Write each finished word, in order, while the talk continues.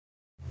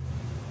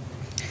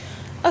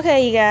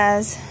Okay, you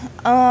guys,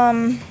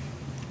 I'm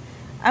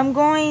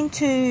going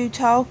to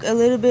talk a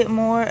little bit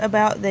more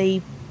about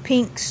the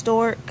pink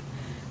Stork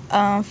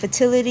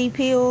fertility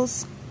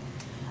pills.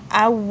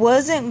 I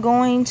wasn't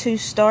going to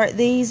start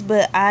these,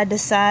 but I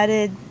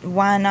decided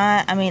why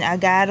not. I mean, I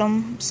got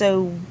them,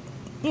 so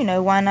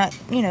why not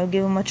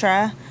give them a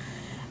try.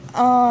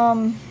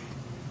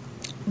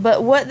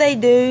 But what they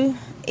do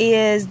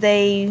is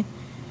they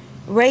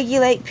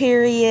regulate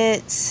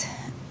periods,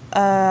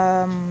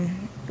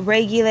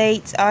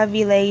 regulates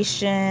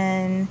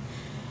ovulation.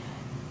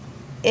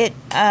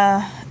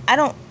 I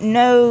don't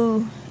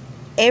know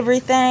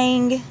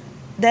everything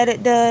that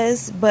it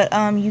does, but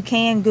you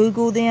can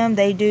Google them.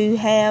 They do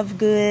have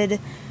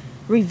good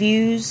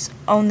reviews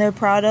on their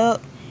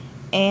product,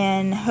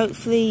 and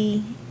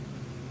hopefully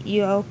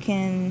you all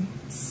can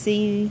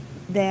see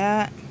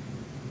that.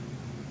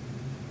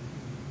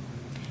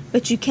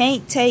 But you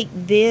can't take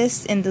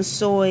this and the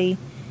soy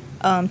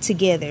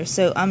together.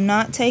 So I'm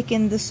not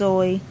taking the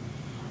soy.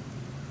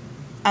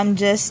 I'm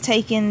just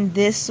taking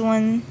this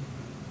one.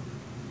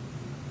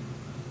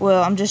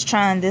 Well, I'm just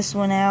trying this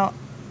one out.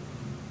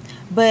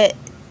 But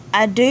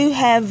I do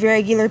have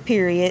regular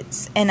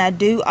periods, and I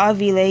do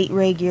ovulate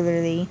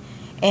regularly,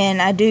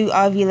 and I do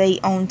ovulate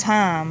on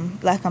time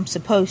like I'm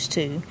supposed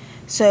to.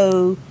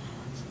 So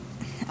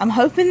I'm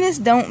hoping this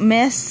don't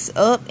mess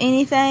up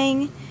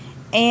anything.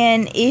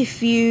 And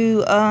if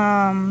you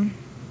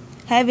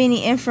have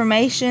any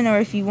information, or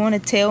if you want to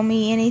tell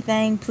me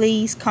anything,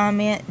 please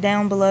comment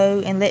down below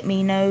and let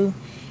me know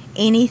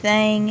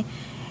anything.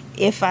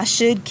 If I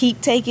should keep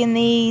taking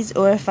these,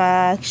 or if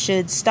I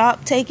should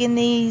stop taking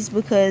these,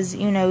 because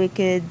it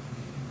could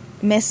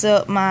mess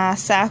up my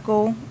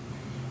cycle,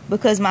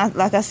 because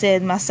like I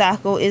said, my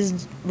cycle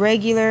is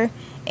regular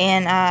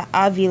and I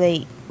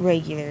ovulate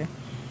regular,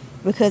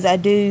 because I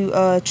do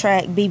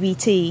track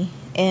BBT,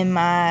 and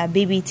my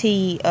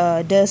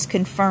BBT does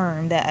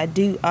confirm that I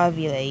do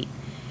ovulate.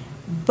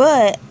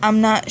 But I'm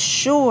not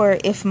sure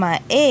if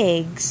my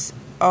eggs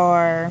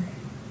are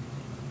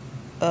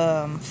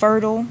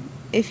fertile,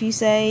 if you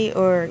say,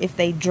 or if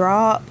they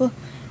drop,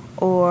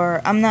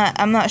 or I'm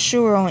not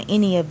sure on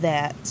any of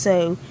that.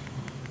 So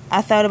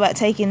I thought about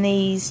taking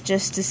these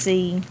just to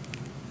see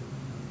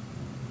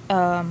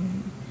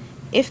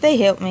if they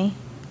help me.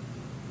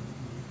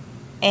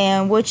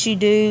 And what you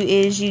do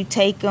is you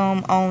take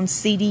them on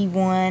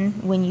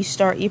CD1 when you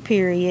start your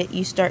period.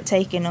 You start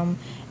taking them,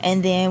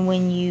 and then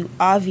when you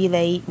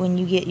ovulate, when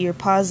you get your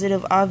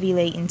positive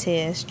ovulating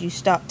test, you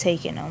stop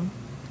taking them.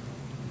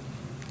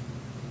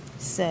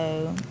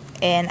 So,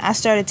 and I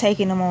started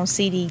taking them on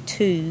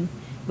CD2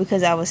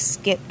 because I was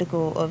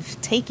skeptical of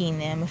taking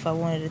them, if I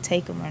wanted to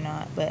take them or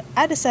not. But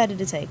I decided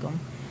to take them.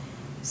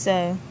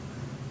 So,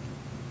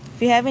 if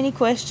you have any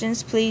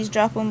questions, please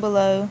drop them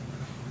below,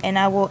 and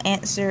I will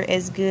answer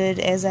as good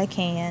as I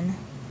can,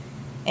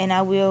 and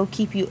I will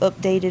keep you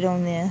updated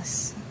on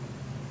this.